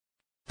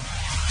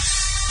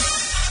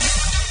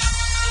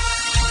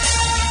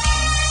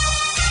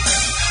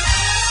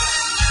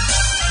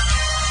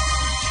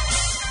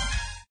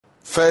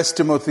1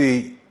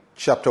 Timothy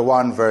chapter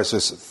 1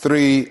 verses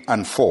 3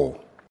 and 4.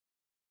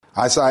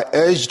 As I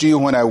urged you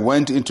when I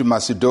went into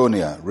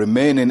Macedonia,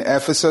 remain in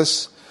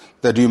Ephesus,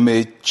 that you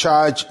may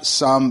charge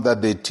some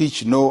that they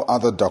teach no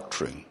other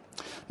doctrine,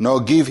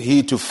 nor give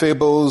heed to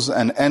fables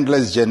and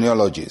endless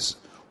genealogies,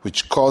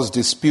 which cause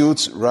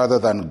disputes rather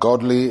than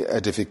godly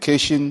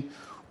edification,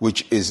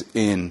 which is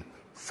in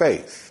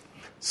faith.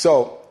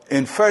 So,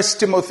 in 1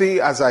 Timothy,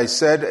 as I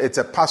said, it's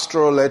a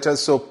pastoral letter,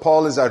 so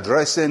Paul is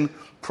addressing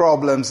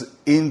problems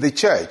in the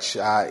church,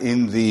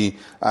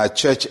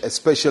 church,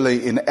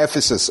 especially in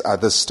Ephesus at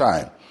this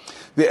time.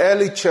 The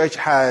early church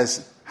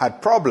has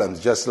had problems,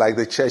 just like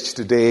the church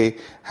today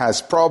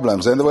has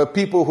problems. And there were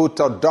people who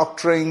taught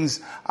doctrines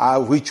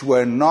which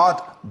were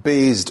not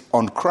based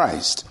on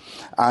Christ.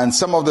 And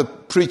some of the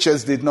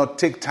preachers did not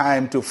take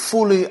time to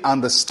fully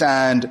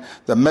understand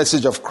the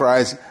message of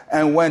Christ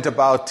and went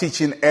about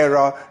teaching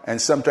error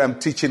and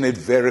sometimes teaching it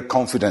very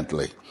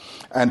confidently.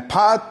 And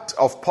part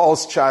of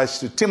Paul's charge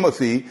to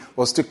Timothy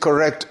was to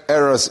correct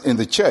errors in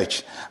the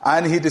church.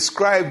 And he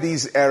described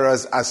these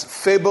errors as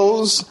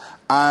fables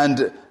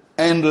and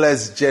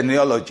endless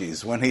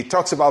genealogies. When he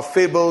talks about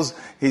fables,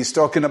 he's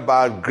talking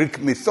about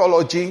Greek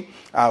mythology,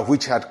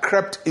 which had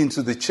crept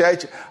into the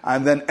church.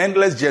 And then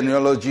endless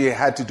genealogy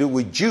had to do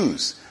with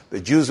Jews.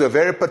 The Jews were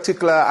very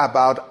particular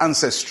about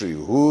ancestry,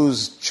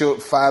 whose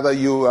father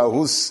you were,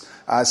 whose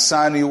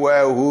son you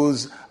were,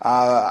 whose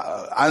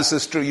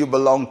ancestry you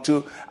belonged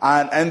to,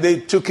 and they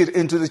took it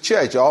into the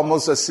church,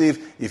 almost as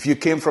if you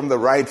came from the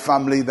right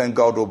family, then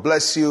God will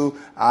bless you,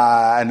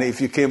 and if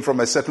you came from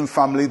a certain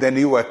family, then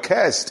you were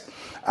cursed.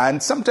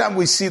 And sometimes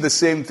we see the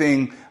same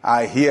thing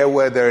here,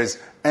 where there's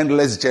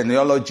endless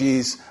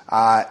genealogies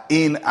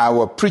in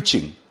our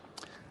preaching.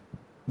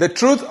 The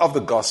truth of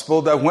the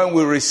gospel, that when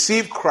we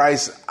receive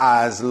Christ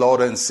as Lord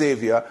and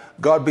Savior,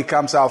 God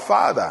becomes our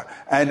Father.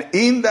 And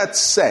in that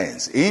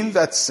sense,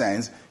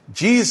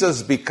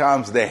 Jesus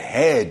becomes the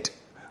head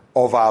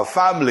of our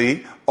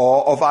family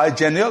or of our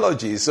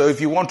genealogy. So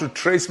if you want to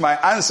trace my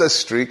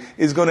ancestry,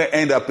 it's going to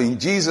end up in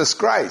Jesus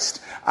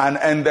Christ.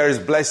 And there is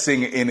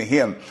blessing in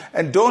Him.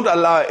 And don't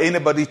allow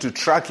anybody to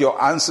track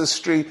your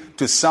ancestry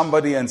to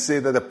somebody and say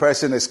that the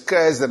person is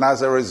cursed, and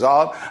as a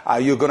result,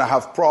 you're going to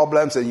have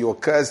problems and you're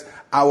cursed.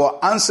 Our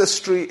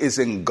ancestry is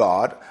in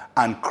God,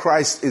 and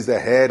Christ is the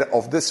head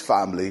of this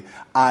family,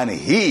 and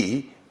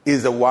He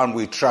is the one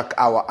we track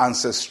our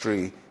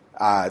ancestry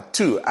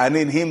to. And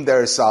in Him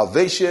there is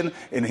salvation,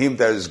 in Him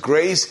there is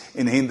grace,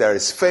 in Him there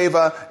is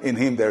favor, in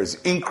Him there is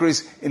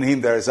increase, in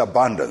Him there is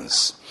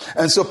abundance.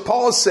 And so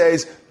Paul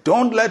says,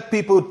 don't let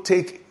people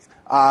take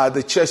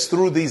the church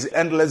through these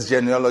endless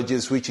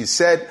genealogies, which he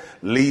said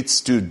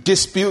leads to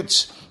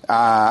disputes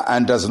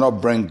and does not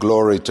bring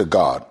glory to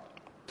God.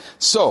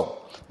 So,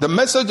 the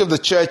message of the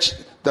church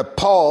that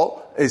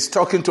Paul is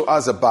talking to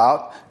us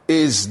about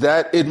is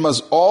that it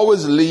must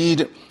always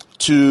lead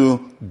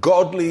to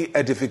godly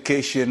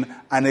edification,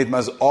 and it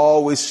must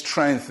always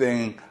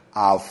strengthen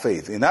our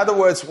faith. In other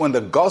words, when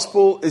the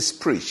gospel is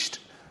preached,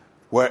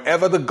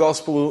 wherever the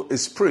gospel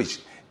is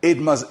preached, it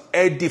must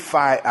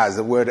edify us.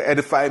 The word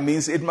edify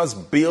means it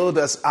must build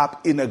us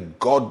up in a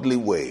godly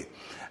way.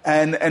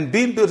 And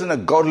being built in a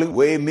godly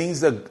way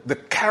means that the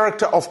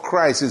character of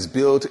Christ is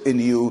built in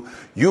you.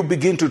 You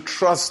begin to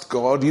trust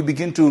God. You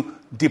begin to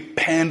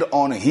depend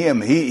on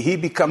Him. He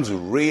becomes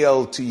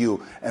real to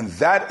you. And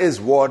that is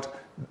what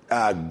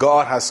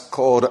God has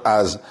called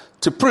us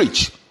to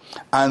preach.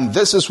 And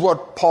this is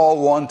what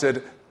Paul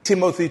wanted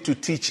Timothy to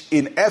teach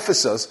in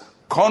Ephesus,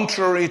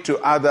 contrary to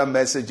other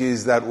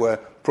messages that were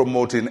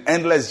promoting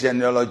endless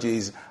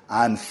genealogies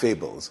and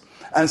fables.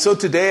 And so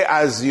today,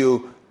 as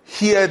you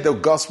hear the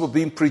gospel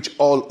being preached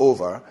all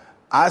over,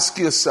 ask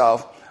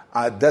yourself,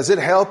 does it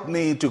help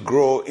me to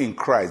grow in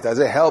Christ? Does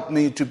it help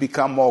me to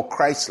become more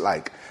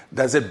Christ-like?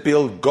 Does it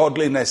build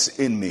godliness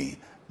in me?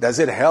 Does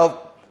it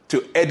help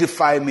to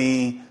edify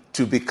me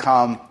to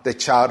become the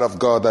child of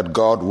God that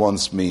God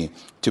wants me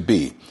to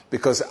be?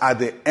 Because at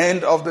the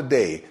end of the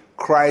day,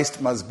 Christ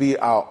must be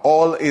our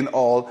all in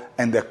all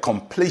and the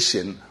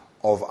completion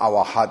of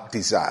our heart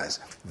desires.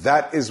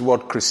 That is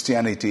what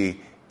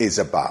Christianity is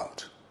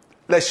about.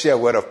 Let's share a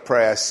word of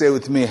prayer. Say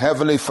with me,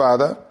 Heavenly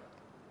Father,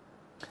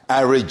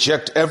 I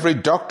reject every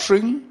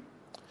doctrine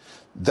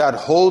that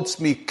holds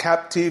me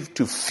captive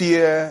to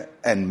fear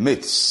and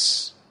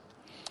myths.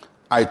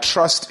 I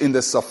trust in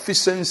the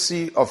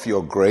sufficiency of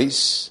your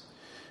grace.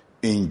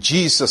 In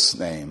Jesus'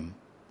 name,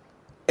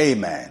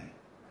 amen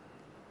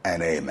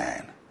and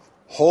amen.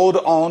 Hold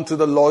on to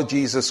the Lord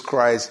Jesus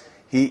Christ.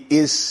 He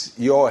is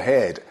your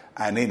head,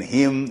 and in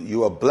Him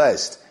you are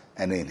blessed,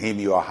 and in Him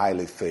you are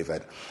highly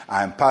favored.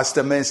 I am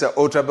Pastor Mensa.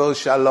 Otabil.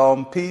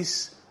 Shalom,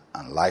 peace,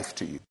 and life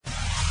to you.